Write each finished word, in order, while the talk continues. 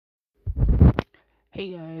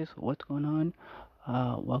Hey guys, what's going on?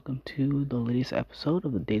 Welcome to the latest episode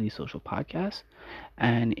of the Daily Social Podcast.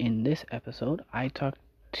 And in this episode, I talk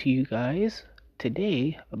to you guys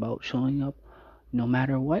today about showing up no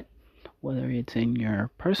matter what, whether it's in your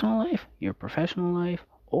personal life, your professional life,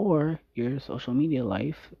 or your social media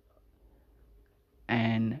life,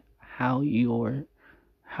 and how you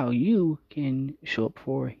can show up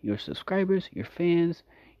for your subscribers, your fans,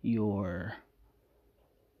 your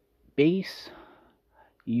base,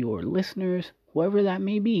 your listeners, whoever that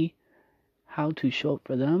may be, how to show up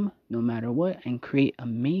for them no matter what and create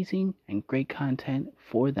amazing and great content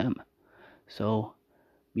for them. So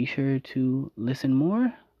be sure to listen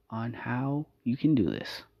more on how you can do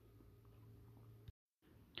this.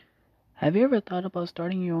 Have you ever thought about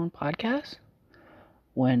starting your own podcast?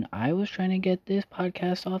 When I was trying to get this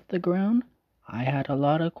podcast off the ground, I had a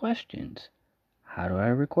lot of questions. How do I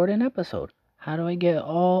record an episode? How do I get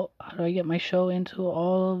my show into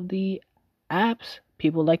all of the apps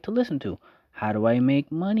people like to listen to? How do I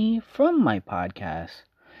make money from my podcast?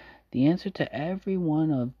 The answer to every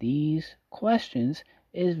one of these questions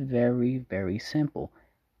is very, very simple.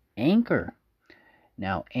 Anchor.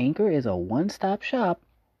 Now, Anchor is a one-stop shop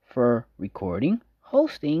for recording,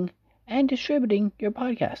 hosting, and distributing your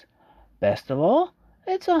podcast. Best of all,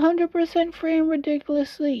 it's 100% free and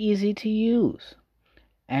ridiculously easy to use.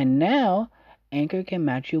 And now, Anchor can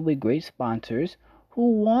match you with great sponsors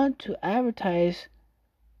who want to advertise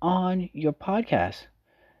on your podcast.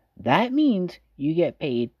 That means you get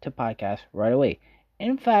paid to podcast right away.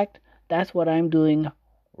 In fact, that's what I'm doing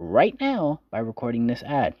right now by recording this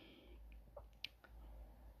ad.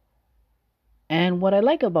 And what I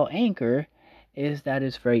like about Anchor is that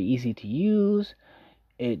it's very easy to use.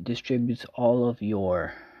 It distributes all of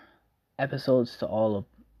your episodes to all of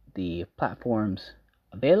the platforms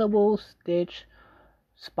available: Stitch,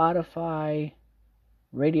 Spotify,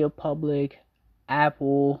 Radio Public,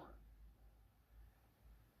 Apple,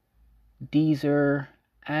 Deezer,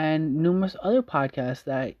 and numerous other podcasts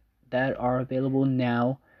that are available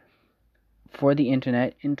now for the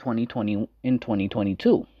internet in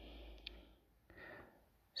 2022.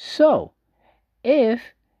 So, if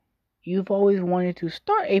you've always wanted to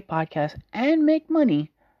start a podcast and make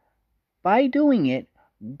money by doing it,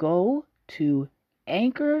 go to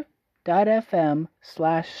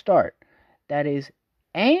anchor.fm/start. That is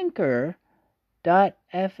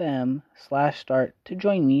anchor.fm/start to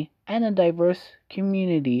join me and a diverse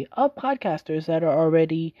community of podcasters that are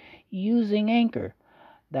already using Anchor.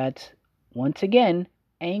 That's, once again,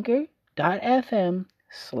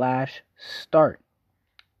 anchor.fm/start.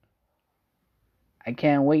 I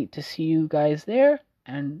can't wait to see you guys there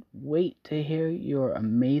and wait to hear your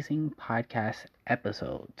amazing podcast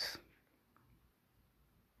episodes.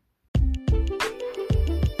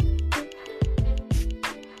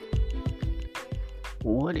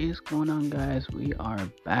 What is going on, guys? We are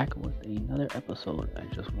back with another episode. I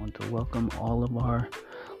just want to welcome all of our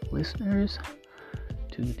listeners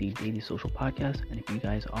to the Daily Social Podcast. And if you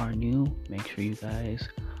guys are new, make sure you guys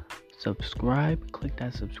subscribe. Click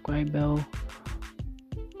that subscribe bell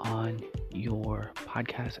on your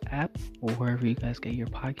podcast app or wherever you guys get your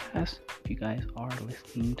podcasts. If you guys are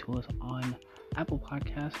listening to us on Apple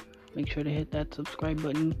Podcasts, make sure to hit that subscribe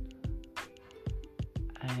button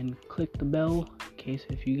and click the bell in case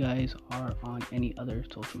if you guys are on any other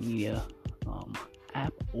social media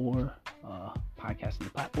app or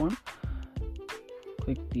podcasting platform.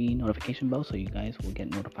 Click the notification bell so you guys will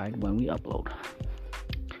get notified when we upload.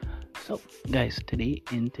 So, guys,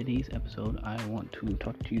 in today's episode, I want to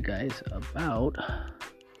talk to you guys about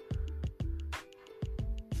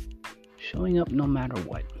showing up no matter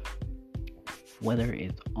what. Whether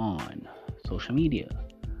it's on social media,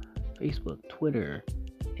 Facebook, Twitter,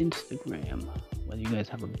 Instagram, whether you guys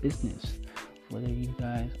have a business, whether you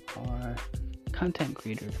guys are content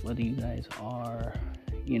creators, whether you guys are,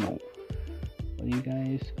 whether you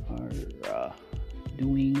guys are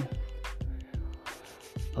doing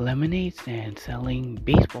a lemonade stand selling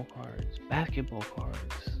baseball cards, basketball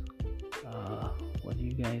cards, whether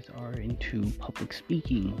you guys are into public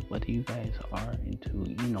speaking, whether you guys are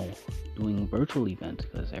into, doing virtual events,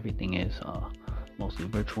 because everything is mostly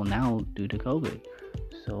virtual now due to COVID.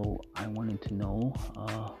 So I wanted to know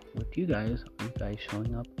with you guys, are you guys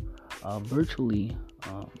showing up virtually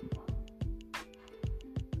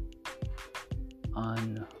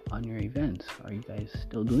on your events? Are you guys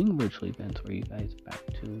still doing virtual events, or are you guys back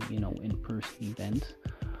to in-person events?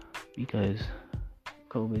 Because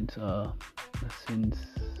COVID's since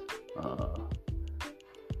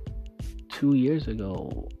 2 years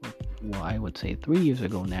ago, well, I would say 3 years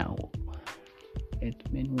ago now, it's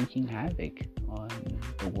been wreaking havoc on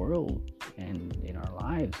the world and in our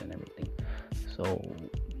lives and everything. So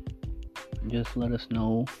just let us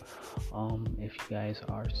know if you guys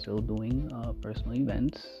are still doing personal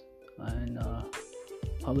events and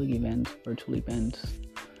public events, virtual events.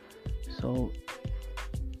 So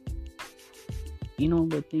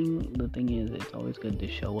the thing is, it's always good to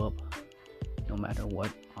show up no matter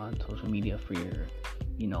what on social media for your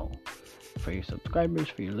subscribers,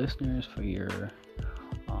 for your listeners, for your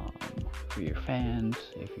fans,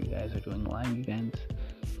 if you guys are doing live events,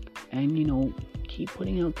 and keep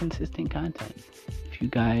putting out consistent content. If you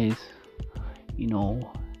guys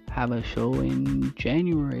have a show in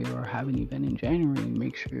January or have an event in January,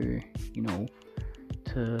 make sure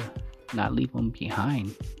to not leave them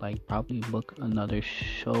behind. Like, probably book another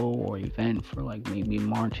show or event for like maybe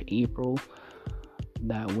March, April.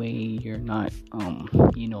 That way you're not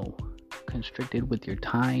constricted with your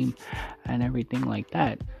time and everything like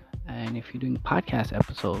that. And if you're doing podcast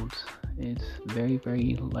episodes, it's very,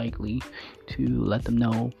 very likely to let them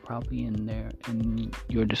know, probably in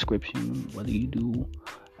your description, whether you do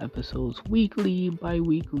episodes weekly,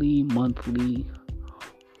 bi-weekly, monthly,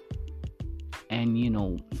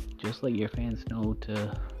 and just let your fans know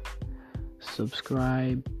to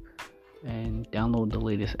subscribe and download the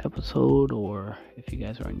latest episode. Or if you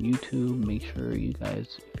guys are on YouTube, make sure you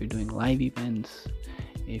guys, if you're doing live events,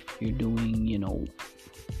 if you're doing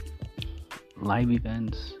live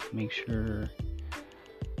events, make sure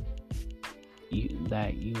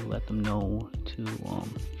that you let them know to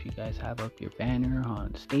if you guys have up your banner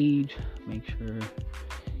on stage, make sure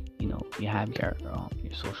you have your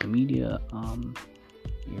social media,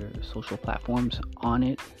 your social platforms on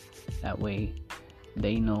it. That way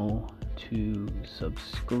they know to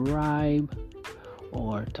subscribe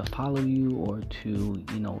or to follow you, or to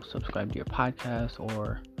subscribe to your podcast,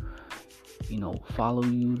 or follow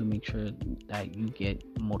you to make sure that you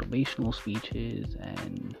get motivational speeches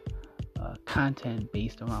and content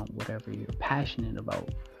based around whatever you're passionate about.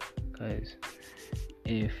 Because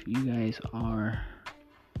if you guys are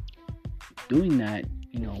doing that,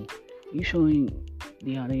 you showing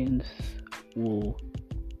the audience will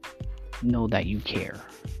know that you care,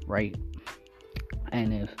 right?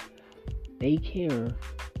 And if they care,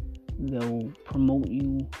 they'll promote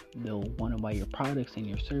you, they'll want to buy your products and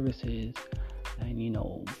your services,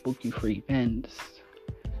 and book you for events,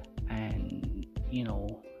 and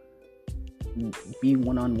be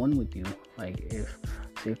one-on-one with you. Like, if,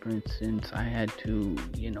 say for instance, I had to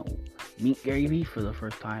meet Gary Vee for the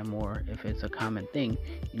first time, or if it's a common thing,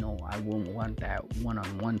 I wouldn't want that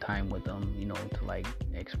one-on-one time with them, to like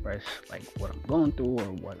express like what I'm going through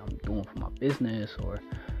or what I'm doing for my business or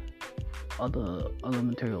other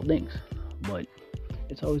material things. But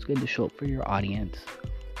it's always good to show up for your audience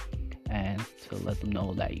and to let them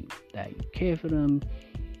know that you care for them,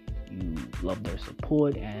 you love their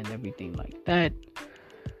support and everything like that.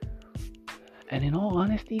 And in all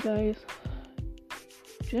honesty, guys,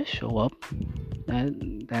 just show up.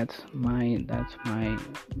 That's my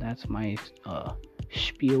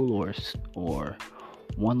spiel or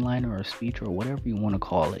one liner or speech or whatever you want to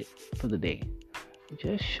call it for the day.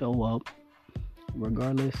 Just show up,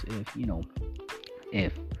 regardless if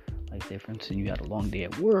like, say for instance, you had a long day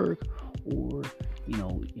at work, or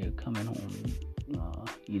you're coming home,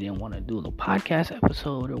 you didn't want to do the podcast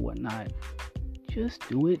episode or whatnot. Just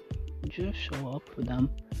do it. Just show up for them,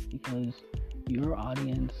 because your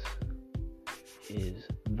audience is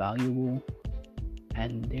valuable,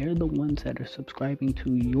 and they're the ones that are subscribing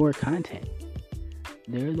to your content.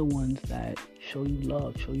 They're the ones that show you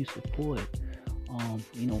love, show you support,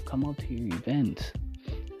 come out to your events.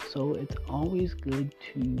 So it's always good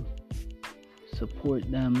to support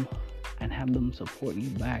them and have them support you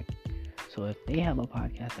back. So if they have a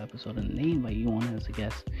podcast episode and they invite you on as a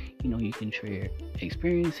guest, you can share your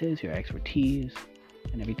experiences, your expertise,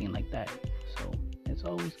 and everything like that. So it's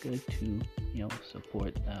always good to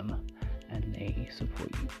support them and they support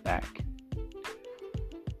you back.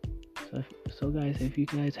 So guys, if you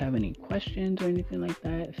guys have any questions or anything like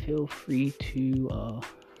that, feel free to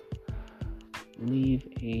leave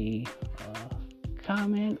a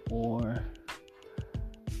comment or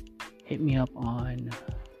hit me up on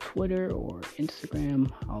Twitter or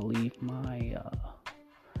Instagram. I'll leave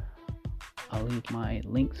my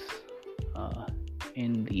links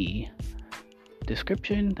in the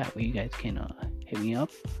description. That way you guys can hit me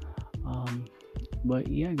up. But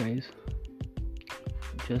yeah, guys,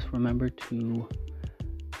 just remember to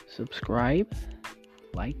subscribe,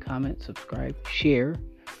 like, comment, subscribe, share,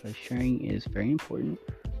 because sharing is very important.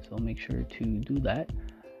 So make sure to do that.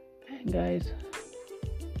 And guys,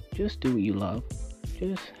 just do what you love.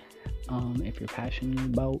 just if you're passionate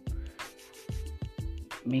about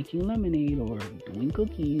making lemonade or doing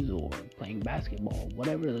cookies or playing basketball,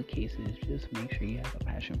 whatever the case is, just make sure you have a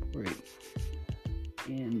passion for it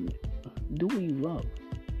and do what you love.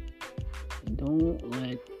 Don't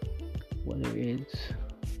let, whether it's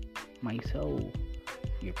myself,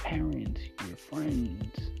 your parents, your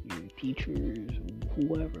friends, your teachers,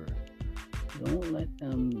 whoever, don't let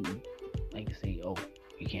them say, oh,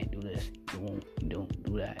 you can't do this, don't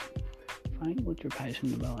do that. Find what you're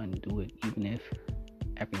passionate about and do it, even if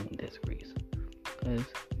everyone disagrees, because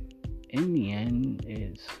in the end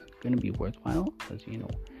it's going to be worthwhile, because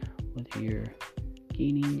whether you're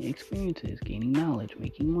gaining experiences, gaining knowledge,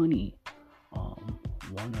 making money,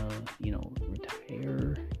 wanna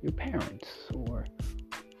retire your parents or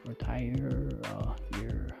retire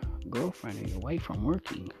your girlfriend or your wife from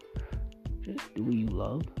working, just do what you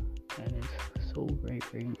love. And it's so very,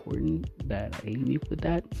 very important that I leave you with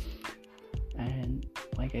that. And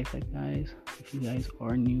like I said, guys, if you guys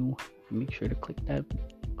are new, make sure to click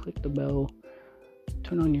the bell,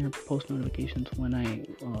 turn on your post notifications when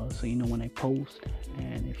so you know when I post.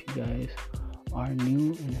 And if you guys are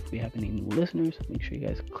new, and if we have any new listeners, make sure you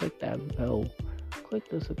guys click that bell, click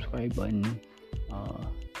the subscribe button,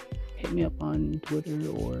 hit me up on Twitter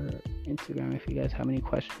or Instagram if you guys have any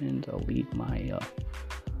questions. I'll leave my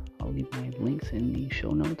links in the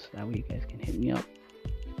show notes, that way you guys can hit me up.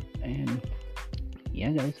 And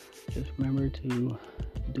yeah, guys, just remember to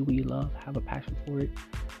do what you love, have a passion for it,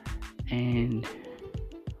 and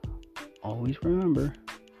always remember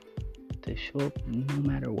to show up no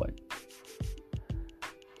matter what.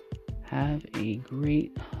 Have a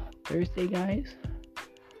great Thursday, guys,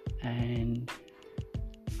 and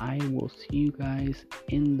I will see you guys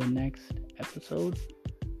in the next episode.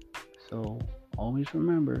 So always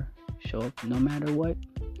remember, show up no matter what,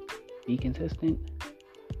 be consistent,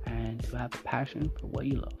 and to have a passion for what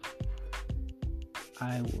you love.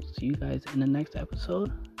 I will see you guys in the next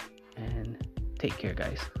episode, and take care,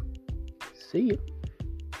 guys. See you.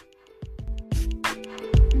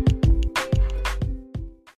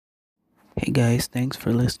 Hey guys, thanks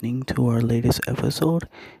for listening to our latest episode.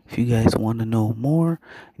 If you guys want to know more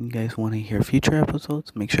and you guys want to hear future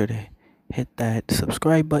episodes, make sure to hit that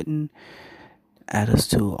subscribe button. Add us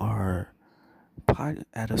to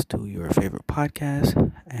your favorite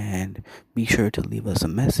podcast, and be sure to leave us a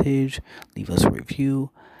message, leave us a review,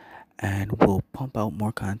 and we'll pump out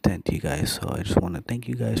more content to you guys. So I just want to thank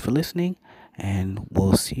you guys for listening, and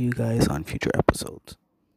we'll see you guys on future episodes.